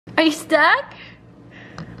Are you stuck?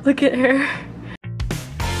 Look at her.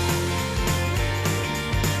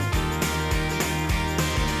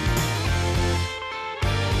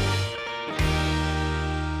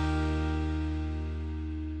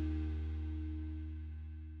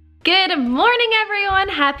 Good morning, everyone.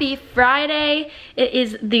 Happy Friday. It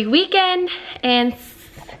is the weekend and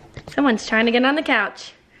someone's trying to get on the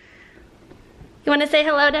couch. You want to say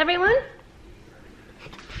hello to everyone?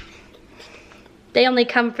 They only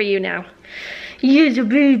come for you now. You're the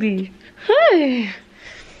baby. Hi.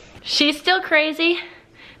 She's still crazy.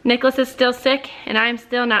 Nicholas is still sick and I'm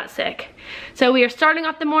still not sick. So we are starting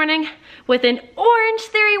off the morning with an Orange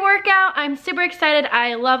Theory workout. I'm super excited.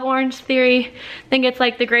 I love Orange Theory. I think it's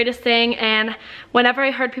like the greatest thing, and whenever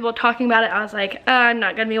I heard people talking about it, I was like, I'm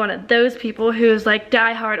not gonna be one of those people who's like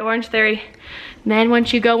die-hard Orange Theory. And then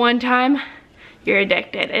once you go one time, you're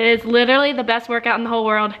addicted. It is literally the best workout in the whole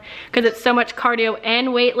world because it's so much cardio and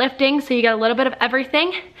weightlifting, so you get a little bit of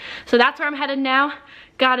everything. So that's where I'm headed now.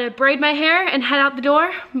 Gotta braid my hair and head out the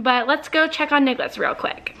door, but let's go check on Nicholas real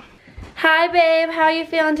quick. Hi babe, how are you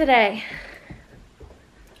feeling today?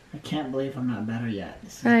 I can't believe I'm not better yet.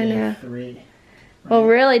 This is I day know. 3. Right? Well,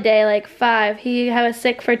 really day like 5. He was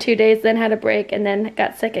sick for 2 days, then had a break, and then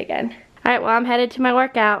got sick again. All right, well, I'm headed to my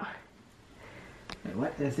workout. Wait,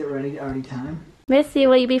 what? Is it already time? Missy,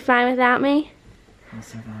 will you be fine without me? I'll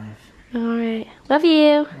survive. All right, love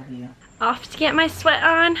you. Love you. Off to get my sweat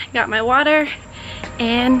on, got my water,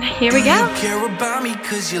 and here we go. You care about me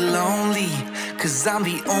 'cause you're lonely, 'cause I'm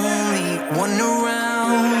the only one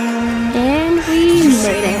around. And we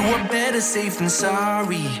made it. You're better safe than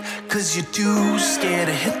sorry, 'cause you're too scared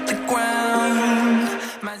to hit the ground.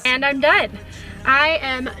 And I'm done. I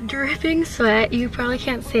am dripping sweat. You probably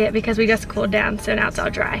can't see it because we just cooled down, so now it's all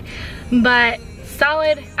dry. But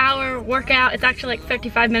solid hour workout. It's actually like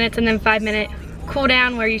 55 minutes and then 5-minute cool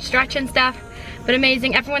down where you stretch and stuff. But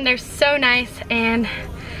amazing. Everyone there's so nice, and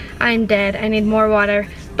I'm dead. I need more water.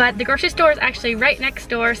 But the grocery store is actually right next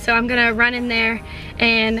door, so I'm gonna run in there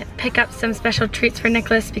and pick up some special treats for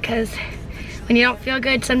Nicholas, because when you don't feel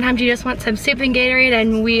good, sometimes you just want some soup and Gatorade,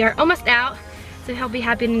 and we are almost out. So he'll be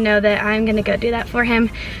happy to know that I'm gonna go do that for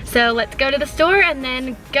him. So let's go to the store and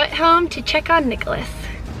then get home to check on Nicholas.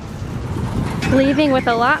 Leaving with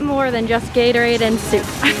a lot more than just Gatorade and soup.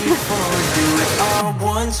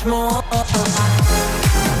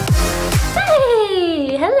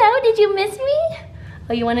 Hey, hello, did you miss me?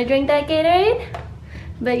 Oh, you wanna drink that Gatorade?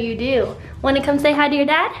 Bet you do. Wanna come say hi to your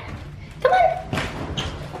dad? Come on.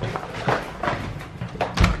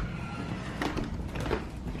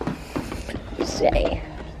 Say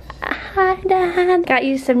hi, Dad. Got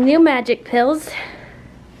you some new magic pills.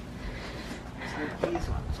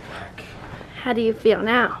 How do you feel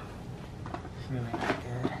now? Feeling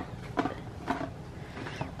good.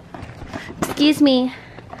 Excuse me.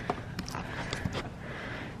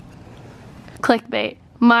 Clickbait.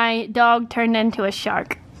 My dog turned into a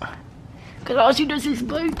shark. Cause all she does is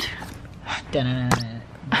bite.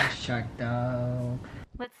 Shark dog.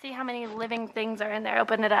 Let's see how many living things are in there.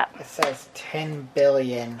 Open it up. It says 10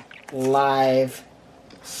 billion live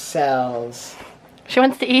cells. She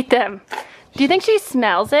wants to eat them. Do you think she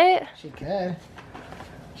smells it? She could.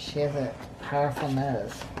 She has a powerful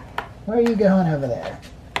nose. Where are you going over there?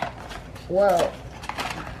 Whoa.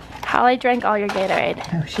 Hollie drank all your Gatorade.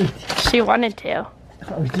 Oh, She wanted to.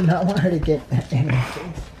 Oh, we do not want her to get anything.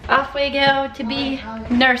 Off we go to be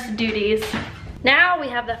nurse duties. Now we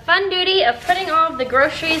have the fun duty of putting all of the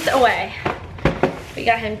groceries away. We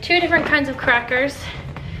got him 2 different kinds of crackers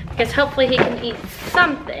because hopefully he can eat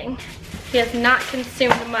something. He has not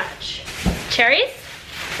consumed much. Cherries?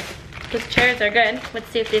 These cherries are good. Let's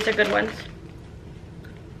see if these are good ones.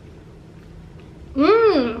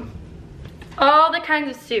 Mmm. All the kinds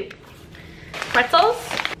of soup. Pretzels,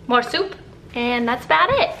 more soup, and that's about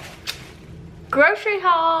it. Grocery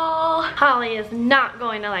haul. Hollie is not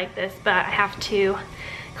going to like this, but I have to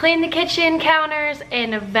clean the kitchen counters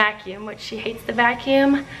and vacuum, which she hates the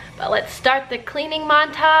vacuum. But let's start the cleaning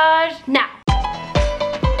montage now.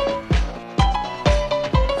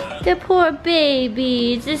 The poor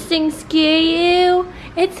baby. Does this thing scare you?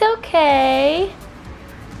 It's okay.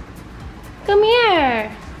 Come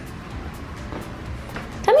here.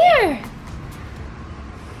 Come here.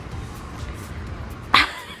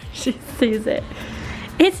 She sees it.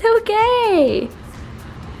 It's okay.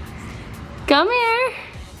 Come here.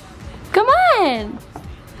 Come on.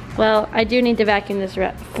 Well, I do need to vacuum this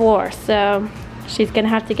floor, so she's gonna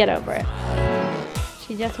have to get over it.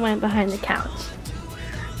 She just went behind the couch.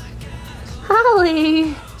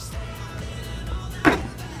 Hollie.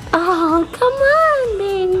 Oh, come on,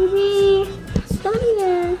 baby. Come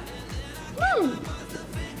here. Come on.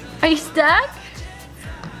 Are you stuck?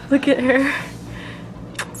 Look at her.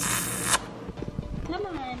 Come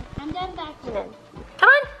on, I'm done vacuuming. Come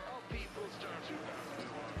on.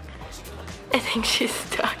 I think she's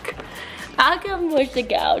stuck. I'll come push the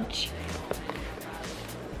couch.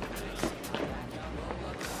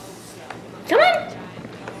 Come on.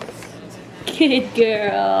 Good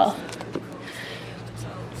girl.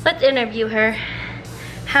 Let's interview her.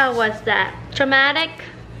 How was that? Traumatic?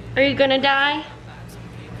 Are you gonna die?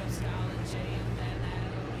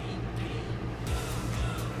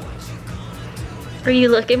 Are you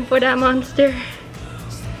looking for that monster?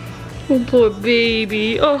 Oh, poor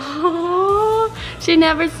baby. Oh, she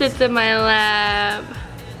never sits in my lap.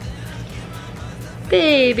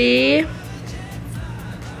 Baby.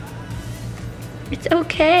 It's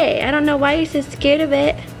okay. I don't know why you're so scared of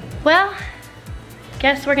it. Well,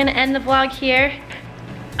 guess we're gonna end the vlog here.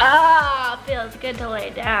 Ah, feels good to lay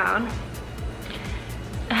down.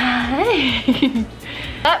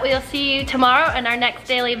 But we'll see you tomorrow in our next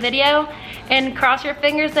daily video. And cross your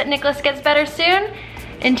fingers that Nicholas gets better soon.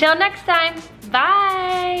 Until next time,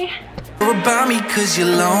 bye. About me cause you're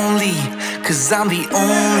lonely, cause I'm the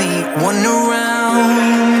only one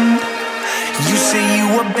around. You say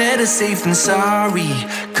you are better safe than sorry,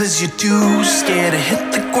 cause you're too scared to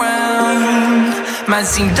hit the ground. Might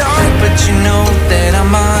seem dark but you know that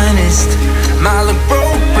I'm honest. Might look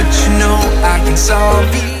broke but you know I can solve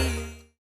it.